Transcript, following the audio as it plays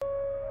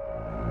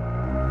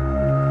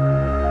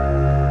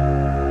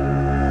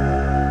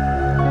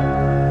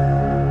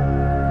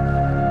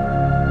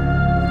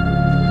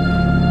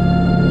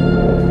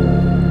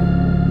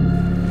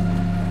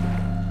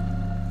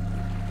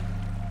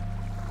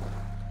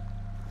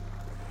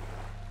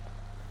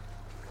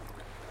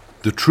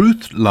The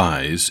Truth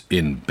Lies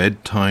in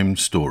Bedtime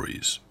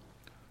Stories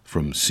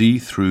from See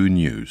Through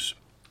News.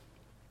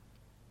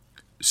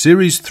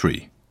 Series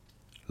 3,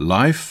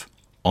 Life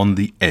on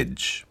the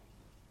Edge.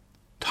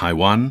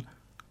 Taiwan,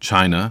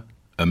 China,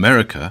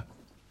 America,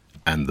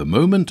 and the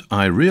moment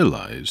I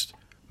realized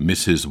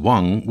Mrs.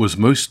 Wang was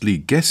mostly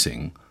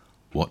guessing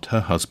what her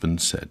husband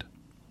said.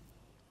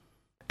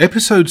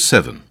 Episode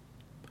 7,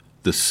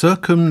 The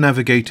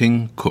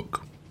Circumnavigating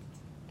Cook.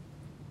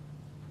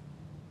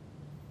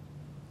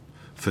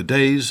 For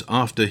days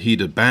after he'd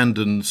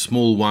abandoned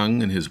Small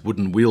Wang and his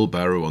wooden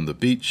wheelbarrow on the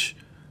beach,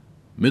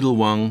 Middle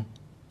Wang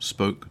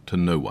spoke to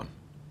no one.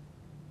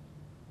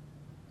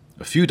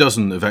 A few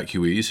dozen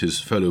evacuees, his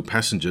fellow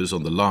passengers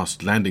on the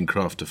last landing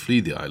craft to flee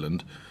the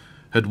island,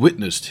 had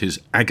witnessed his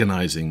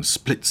agonizing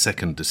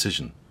split-second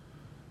decision.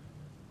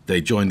 They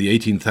joined the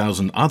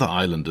 18,000 other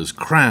islanders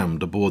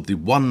crammed aboard the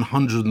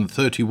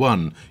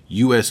 131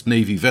 U.S.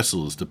 Navy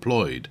vessels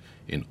deployed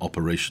in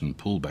Operation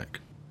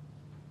Pullback.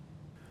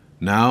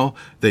 Now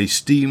they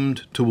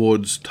steamed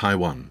towards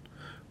Taiwan,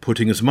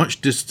 putting as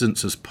much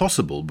distance as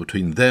possible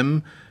between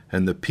them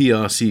and the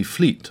PRC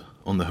fleet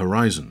on the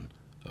horizon,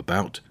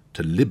 about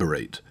to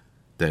liberate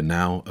their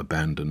now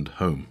abandoned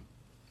home.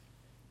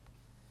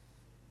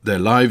 Their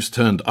lives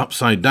turned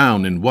upside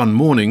down in one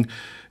morning,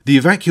 the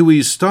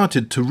evacuees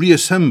started to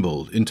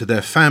reassemble into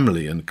their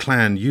family and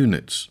clan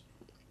units.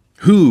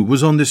 Who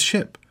was on this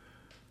ship?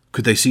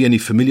 Could they see any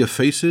familiar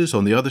faces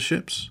on the other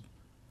ships?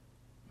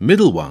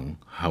 Middle Wang,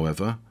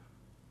 however,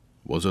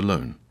 was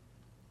alone.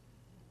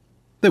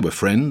 There were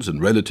friends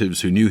and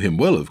relatives who knew him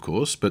well, of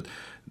course, but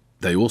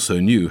they also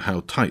knew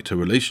how tight a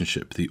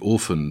relationship the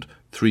orphaned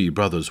three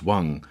brothers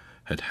Wang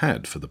had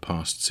had for the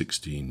past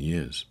 16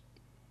 years.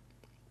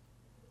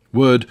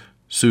 Word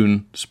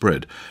soon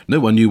spread. No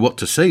one knew what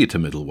to say to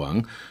Middle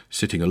Wang,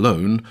 sitting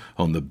alone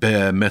on the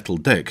bare metal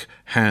deck,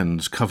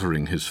 hands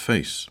covering his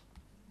face.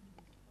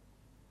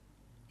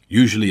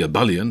 Usually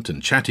ebullient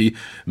and chatty,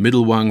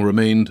 Middle Wang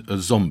remained a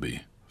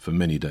zombie for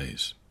many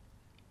days.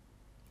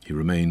 He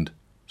remained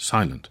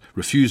silent,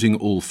 refusing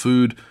all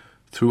food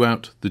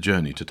throughout the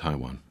journey to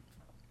Taiwan.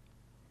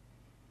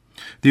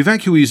 The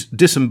evacuees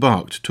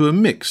disembarked to a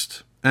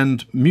mixed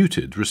and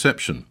muted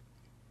reception.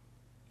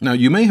 Now,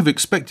 you may have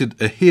expected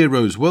a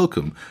hero's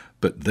welcome,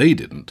 but they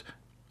didn't,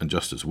 and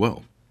just as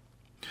well.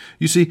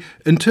 You see,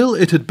 until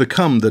it had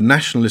become the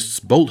nationalists'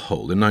 bolt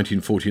hole in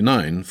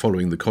 1949,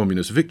 following the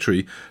communist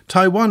victory,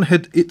 Taiwan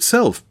had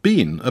itself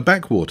been a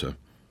backwater.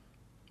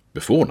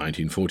 Before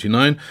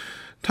 1949,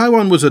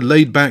 Taiwan was a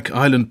laid-back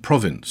island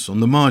province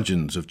on the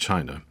margins of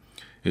China.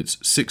 Its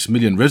 6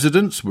 million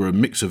residents were a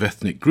mix of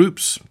ethnic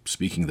groups,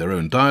 speaking their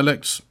own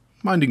dialects,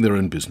 minding their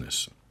own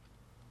business.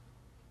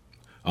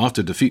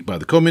 After defeat by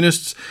the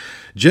communists,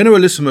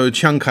 Generalissimo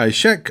Chiang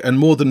Kai-shek and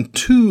more than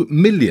 2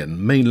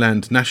 million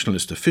mainland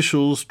nationalist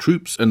officials,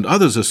 troops, and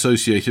others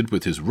associated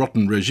with his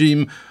rotten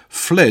regime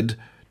fled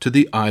to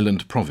the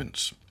island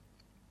province.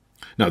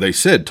 Now, they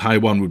said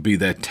Taiwan would be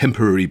their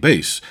temporary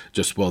base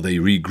just while they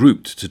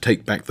regrouped to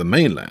take back the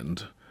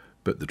mainland,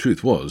 but the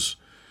truth was,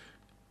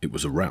 it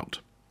was a rout.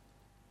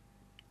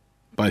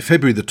 By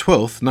February the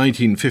 12th,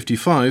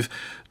 1955,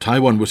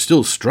 Taiwan was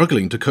still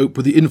struggling to cope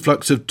with the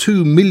influx of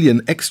 2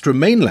 million extra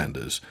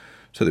mainlanders,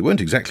 so they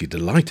weren't exactly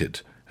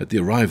delighted at the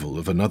arrival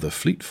of another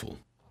fleetful.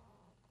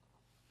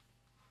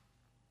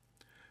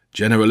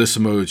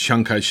 Generalissimo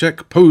Chiang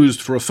Kai-shek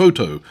posed for a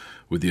photo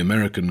with the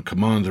American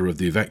commander of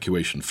the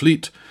evacuation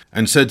fleet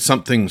and said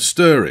something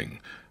stirring,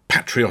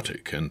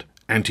 patriotic and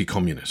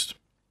anti-communist.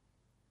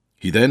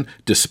 He then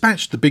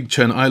dispatched the Big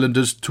Chen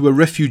Islanders to a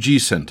refugee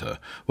centre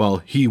while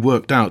he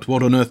worked out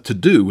what on earth to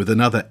do with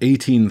another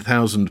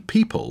 18,000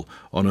 people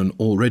on an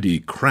already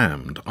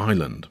crammed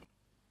island.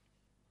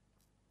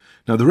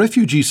 Now, the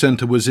refugee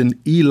centre was in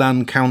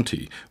Yilan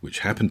County, which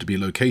happened to be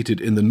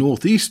located in the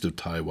northeast of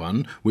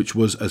Taiwan, which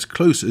was as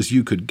close as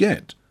you could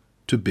get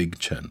to Big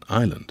Chen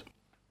Island.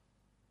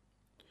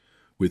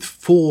 With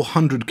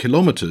 400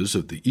 kilometres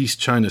of the East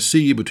China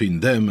Sea between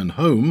them and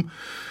home,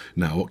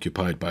 now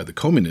occupied by the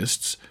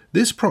communists,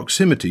 this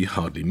proximity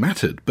hardly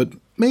mattered, but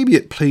maybe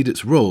it played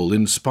its role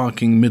in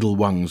sparking Middle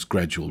Wang's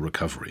gradual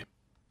recovery.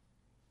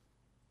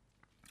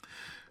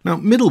 Now,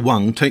 Middle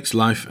Wang takes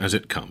life as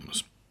it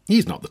comes.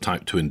 He's not the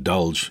type to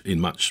indulge in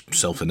much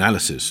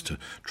self-analysis, to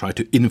try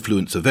to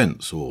influence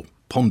events or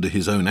ponder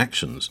his own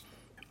actions.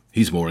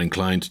 He's more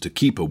inclined to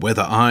keep a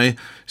weather eye,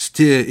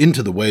 steer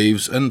into the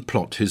waves, and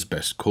plot his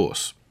best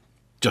course,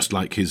 just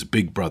like his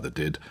big brother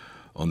did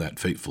on that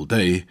fateful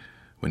day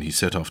when he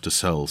set off to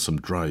sell some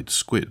dried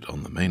squid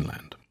on the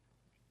mainland.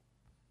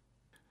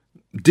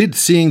 Did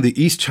seeing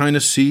the East China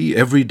Sea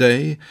every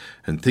day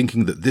and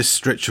thinking that this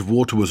stretch of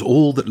water was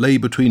all that lay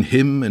between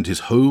him and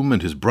his home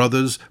and his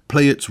brothers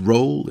play its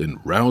role in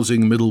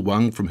rousing Middle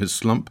Wang from his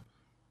slump?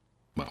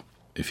 Well,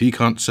 if he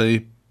can't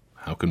say,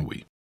 how can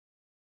we?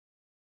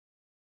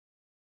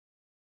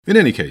 In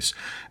any case,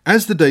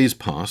 as the days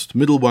passed,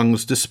 Middle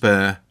Wang's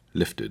despair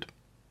lifted.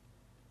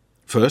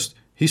 First,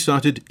 he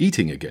started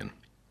eating again.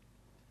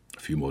 A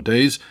few more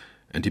days,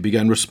 and he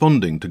began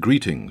responding to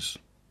greetings.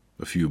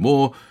 A few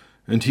more,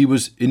 and he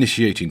was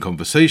initiating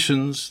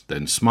conversations,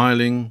 then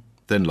smiling,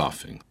 then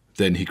laughing.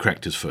 Then he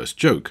cracked his first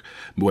joke.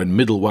 When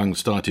Middle Wang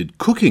started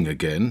cooking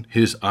again,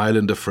 his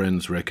islander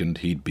friends reckoned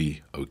he'd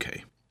be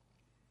okay.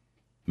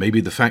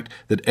 Maybe the fact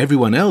that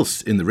everyone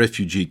else in the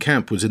refugee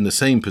camp was in the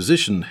same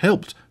position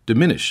helped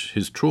diminish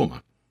his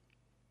trauma.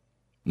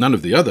 None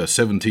of the other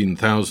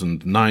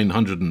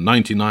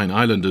 17,999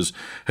 islanders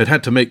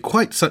had to make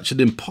quite such an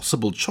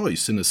impossible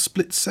choice in a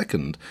split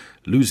second,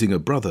 losing a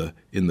brother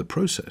in the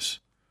process.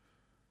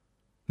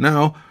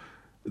 Now,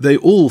 they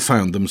all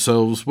found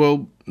themselves,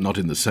 well, not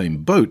in the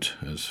same boat.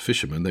 As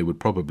fishermen, they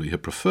would probably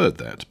have preferred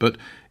that, but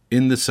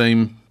in the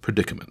same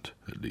predicament,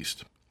 at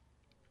least.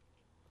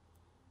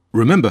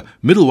 Remember,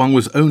 Middle Wang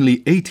was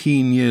only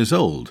 18 years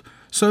old,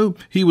 so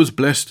he was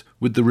blessed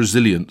with the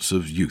resilience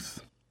of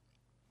youth.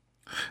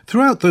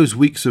 Throughout those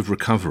weeks of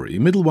recovery,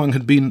 Middle Wang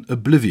had been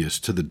oblivious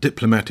to the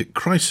diplomatic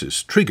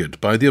crisis triggered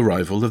by the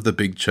arrival of the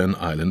Big Chen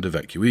Island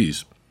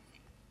evacuees.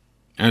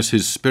 As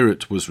his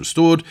spirit was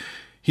restored,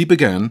 he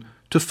began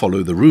to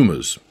follow the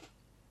rumours.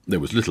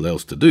 There was little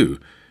else to do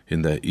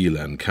in their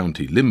Yilan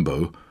County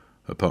limbo,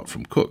 apart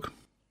from cook.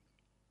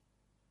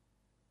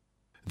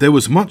 There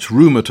was much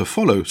rumour to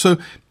follow, so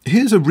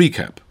here's a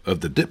recap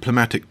of the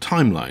diplomatic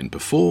timeline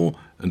before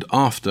and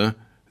after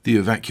the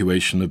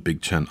evacuation of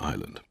Big Chen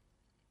Island.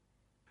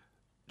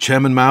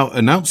 Chairman Mao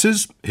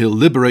announces he'll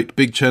liberate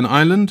Big Chen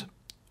Island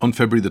on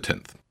February the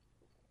 10th.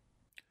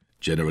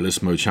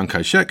 Generalissimo Chiang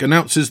Kai-shek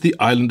announces the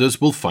islanders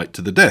will fight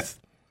to the death.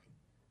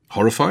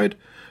 Horrified,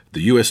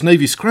 the US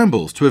Navy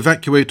scrambles to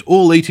evacuate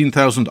all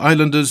 18,000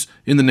 islanders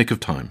in the nick of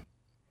time.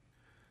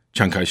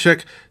 Chiang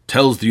Kai-shek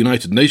tells the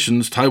United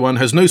Nations Taiwan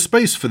has no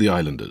space for the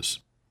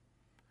islanders.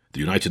 The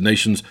United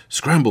Nations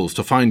scrambles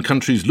to find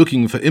countries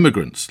looking for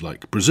immigrants,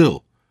 like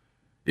Brazil.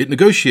 It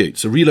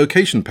negotiates a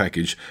relocation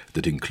package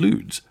that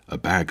includes a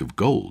bag of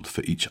gold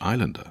for each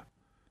islander.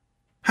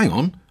 "Hang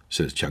on,"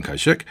 says Chiang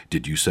Kai-shek,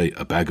 "did you say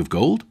a bag of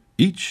gold,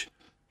 each?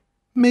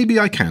 Maybe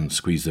I can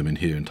squeeze them in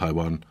here in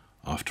Taiwan,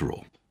 after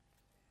all."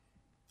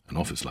 An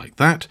office like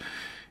that,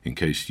 in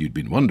case you'd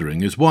been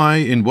wondering, is why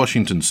in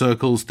Washington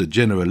circles the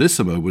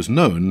Generalissimo was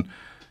known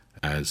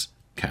as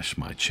 "cash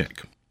my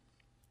check."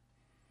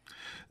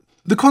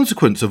 The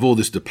consequence of all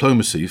this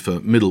diplomacy for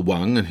Middle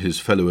Wang and his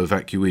fellow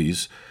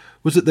evacuees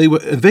was that they were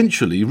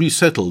eventually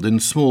resettled in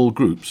small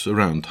groups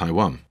around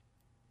Taiwan.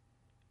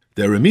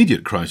 Their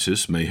immediate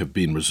crisis may have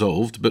been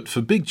resolved, but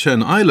for Big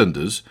Chen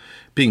Islanders,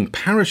 being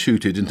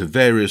parachuted into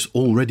various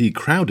already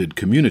crowded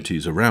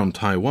communities around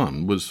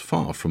Taiwan was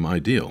far from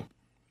ideal.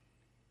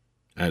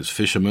 As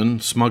fishermen,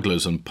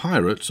 smugglers and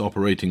pirates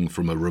operating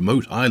from a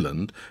remote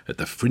island at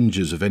the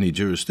fringes of any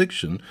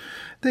jurisdiction,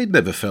 they'd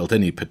never felt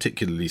any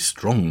particularly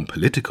strong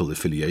political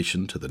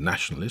affiliation to the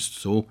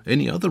nationalists or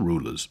any other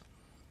rulers.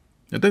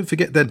 And don't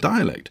forget their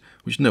dialect,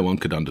 which no one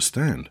could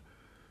understand.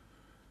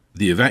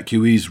 The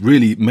evacuees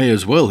really may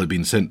as well have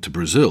been sent to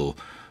Brazil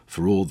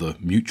for all the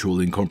mutual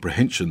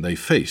incomprehension they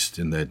faced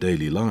in their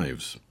daily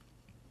lives.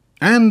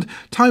 And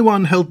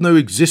Taiwan held no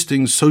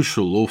existing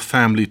social or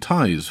family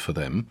ties for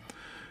them.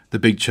 The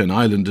Big Chen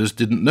Islanders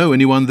didn't know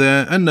anyone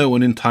there, and no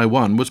one in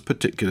Taiwan was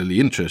particularly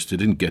interested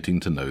in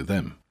getting to know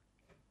them.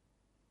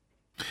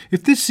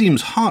 If this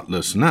seems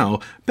heartless now,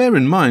 bear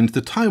in mind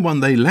the Taiwan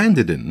they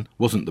landed in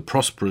wasn't the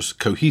prosperous,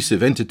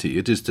 cohesive entity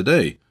it is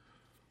today.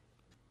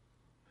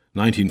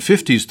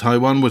 1950s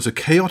Taiwan was a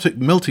chaotic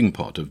melting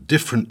pot of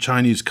different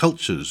Chinese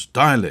cultures,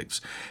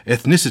 dialects,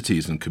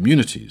 ethnicities and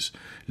communities,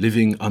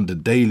 living under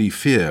daily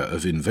fear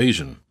of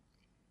invasion.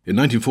 In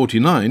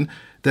 1949,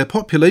 their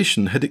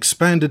population had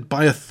expanded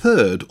by a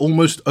third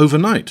almost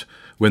overnight,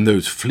 when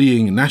those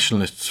fleeing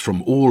nationalists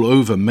from all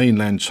over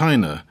mainland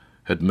China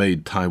had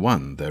made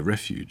Taiwan their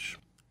refuge.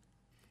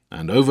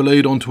 And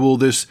overlaid onto all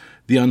this,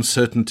 the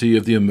uncertainty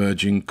of the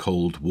emerging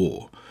Cold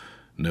War.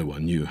 No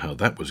one knew how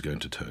that was going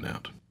to turn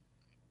out.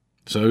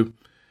 So,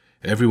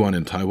 everyone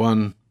in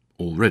Taiwan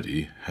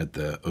already had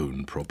their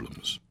own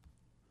problems.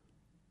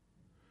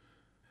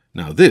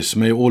 Now this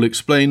may all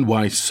explain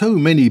why so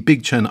many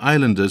Big Chen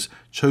Islanders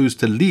chose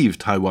to leave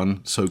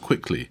Taiwan so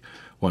quickly,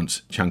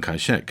 once Chiang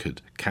Kai-shek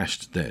had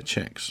cashed their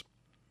checks.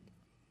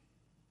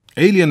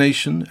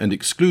 Alienation and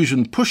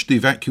exclusion pushed the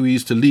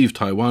evacuees to leave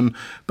Taiwan,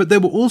 but there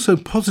were also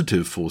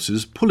positive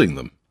forces pulling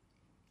them.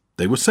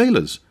 They were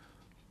sailors.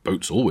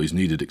 Boats always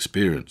needed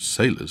experienced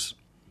sailors.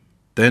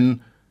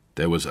 Then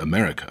there was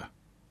America,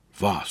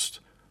 vast,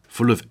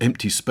 full of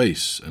empty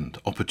space and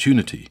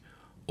opportunity,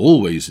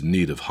 always in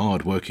need of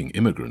hard-working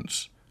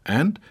immigrants,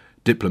 and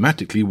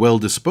diplomatically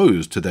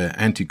well-disposed to their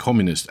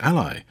anti-communist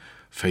ally,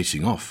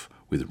 facing off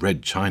with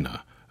Red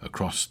China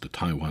across the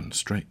Taiwan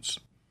Straits.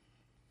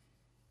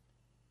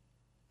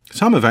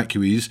 Some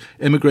evacuees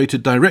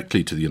emigrated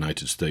directly to the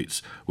United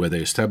States, where they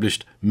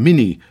established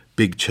mini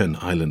Big Chen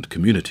Island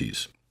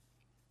communities.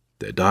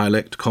 Their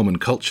dialect, common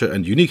culture,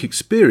 and unique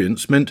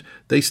experience meant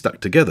they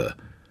stuck together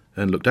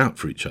and looked out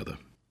for each other.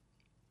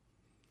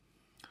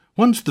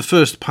 Once the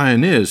first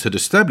pioneers had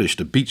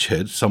established a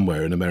beachhead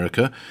somewhere in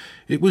America,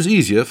 it was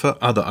easier for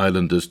other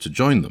islanders to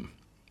join them.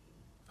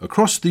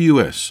 across the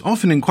US,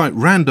 often in quite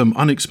random,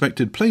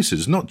 unexpected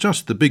places, not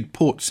just the big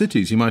port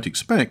cities you might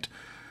expect,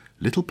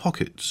 little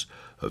pockets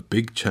of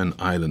Big Chen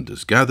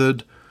Islanders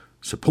gathered,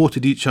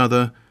 supported each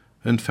other,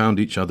 and found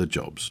each other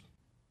jobs.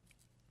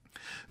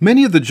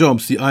 Many of the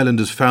jobs the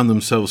islanders found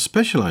themselves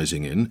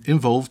specializing in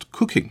involved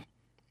cooking.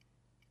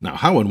 Now,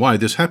 how and why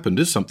this happened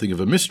is something of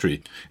a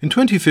mystery. In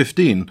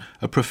 2015,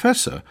 a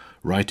professor,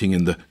 writing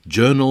in the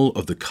Journal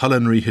of the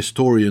Culinary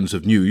Historians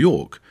of New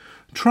York,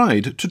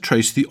 tried to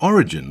trace the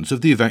origins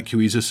of the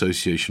evacuees'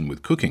 association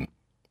with cooking.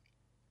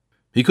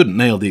 He couldn't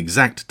nail the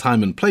exact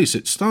time and place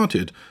it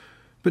started,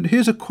 but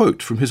here's a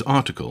quote from his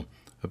article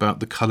about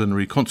the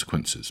culinary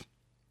consequences.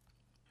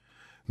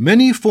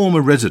 Many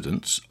former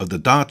residents of the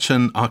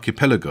Dachen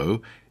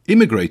archipelago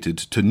immigrated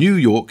to New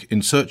York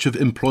in search of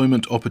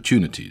employment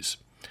opportunities,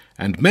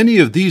 and many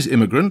of these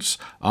immigrants,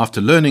 after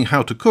learning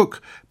how to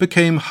cook,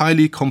 became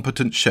highly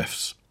competent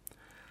chefs.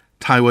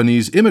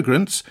 Taiwanese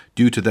immigrants,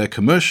 due to their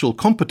commercial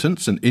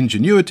competence and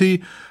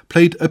ingenuity,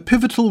 played a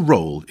pivotal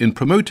role in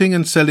promoting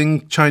and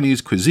selling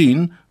Chinese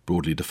cuisine,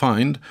 broadly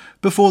defined,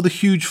 before the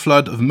huge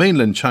flood of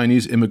mainland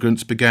Chinese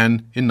immigrants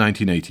began in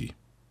 1980.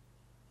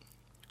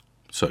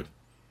 So,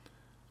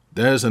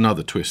 there's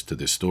another twist to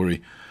this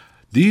story.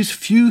 These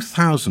few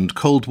thousand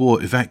Cold War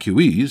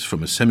evacuees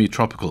from a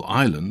semi-tropical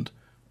island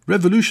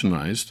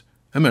revolutionized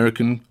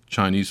American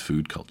Chinese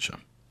food culture.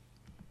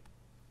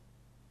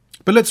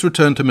 But let's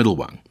return to Middle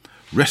Wang,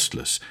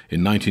 restless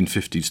in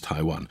 1950s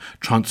Taiwan,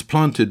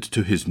 transplanted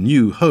to his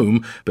new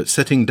home but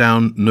setting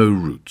down no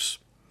roots.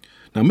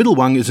 Now, Middle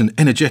Wang is an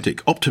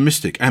energetic,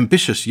 optimistic,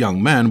 ambitious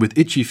young man with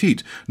itchy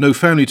feet, no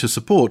family to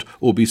support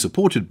or be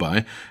supported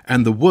by,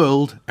 and the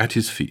world at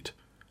his feet.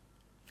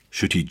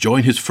 Should he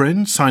join his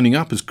friends, signing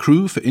up as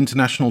crew for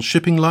international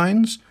shipping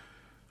lines?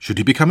 Should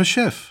he become a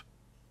chef?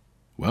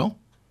 Well,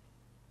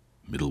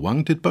 Middle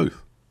Wang did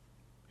both.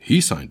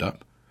 He signed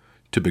up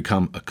to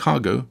become a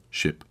cargo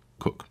ship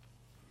cook.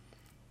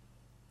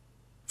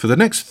 For the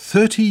next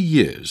 30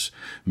 years,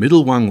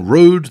 Middle Wang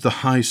rode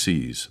the high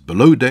seas,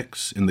 below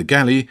decks, in the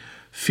galley,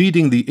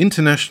 feeding the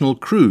international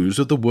crews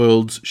of the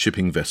world's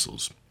shipping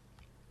vessels.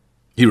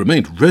 He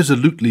remained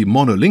resolutely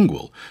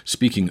monolingual,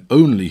 speaking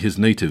only his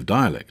native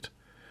dialect.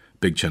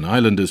 Big Chen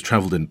Islanders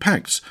travelled in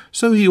packs,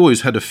 so he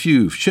always had a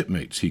few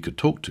shipmates he could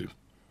talk to.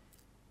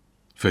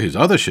 For his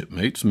other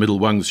shipmates, Middle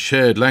Wang's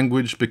shared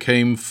language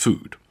became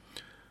food.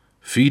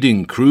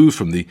 Feeding crew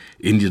from the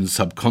Indian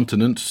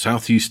subcontinent,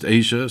 Southeast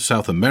Asia,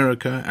 South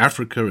America,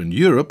 Africa, and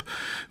Europe,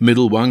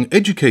 Middle Wang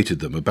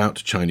educated them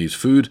about Chinese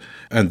food,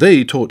 and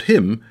they taught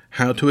him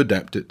how to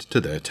adapt it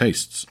to their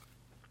tastes.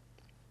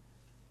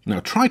 Now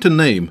try to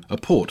name a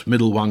port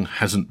Middle Wang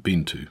hasn't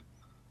been to.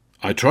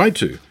 I tried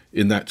to,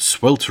 in that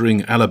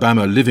sweltering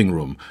Alabama living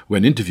room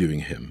when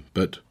interviewing him,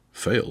 but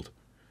failed.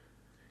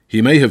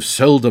 He may have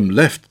seldom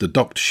left the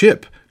docked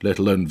ship, let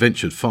alone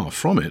ventured far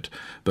from it,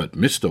 but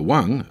Mr.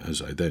 Wang,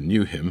 as I then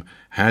knew him,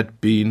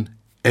 had been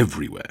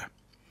everywhere.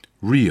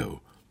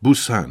 Rio,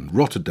 Busan,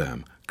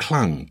 Rotterdam,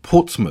 Klang,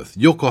 Portsmouth,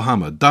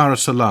 Yokohama, Dar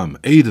es Salaam,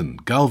 Aden,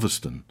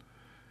 Galveston.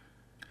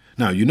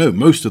 Now you know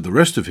most of the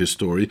rest of his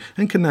story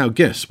and can now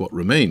guess what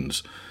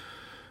remains.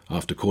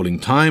 After calling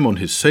time on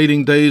his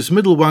sailing days,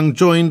 Middle Wang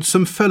joined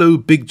some fellow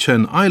Big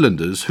Chen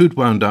Islanders who'd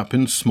wound up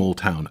in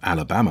small-town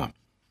Alabama.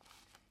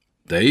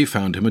 They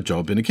found him a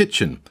job in a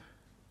kitchen.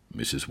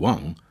 Mrs.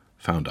 Wang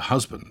found a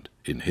husband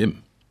in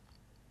him.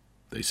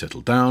 They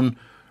settled down,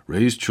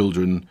 raised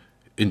children,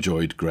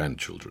 enjoyed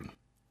grandchildren.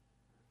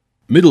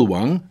 Middle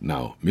Wang,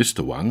 now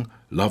Mr. Wang,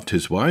 loved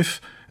his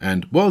wife,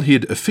 and while he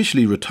had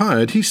officially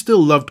retired, he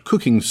still loved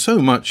cooking so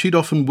much he'd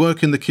often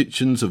work in the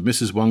kitchens of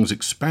Mrs. Wang's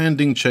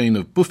expanding chain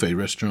of buffet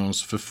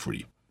restaurants for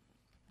free.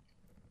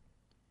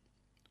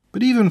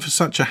 But even for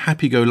such a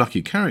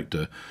happy-go-lucky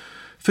character,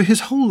 for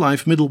his whole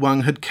life Middle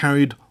Wang had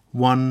carried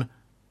one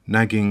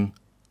nagging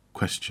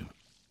question.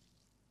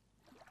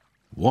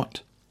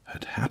 What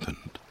had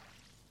happened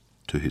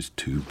to his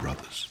two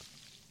brothers?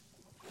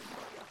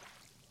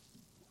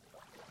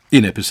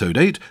 In Episode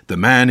 8, The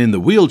Man in the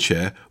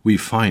Wheelchair, we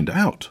find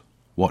out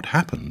what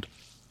happened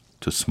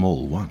to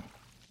Small Wang.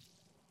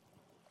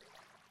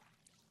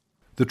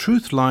 The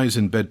Truth Lies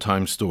in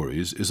Bedtime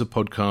Stories is a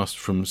podcast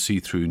from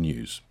See-Through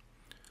News.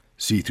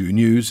 See-Through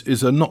News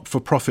is a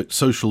not-for-profit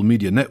social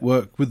media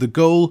network with the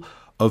goal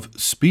of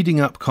speeding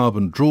up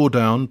carbon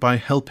drawdown by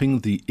helping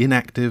the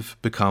inactive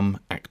become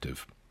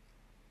active.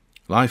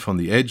 Life on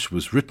the Edge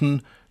was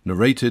written,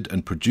 narrated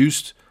and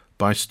produced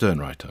by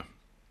Sternwriter.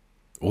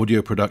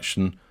 Audio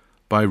production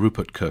by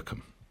Rupert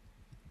Kirkham.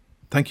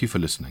 Thank you for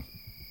listening.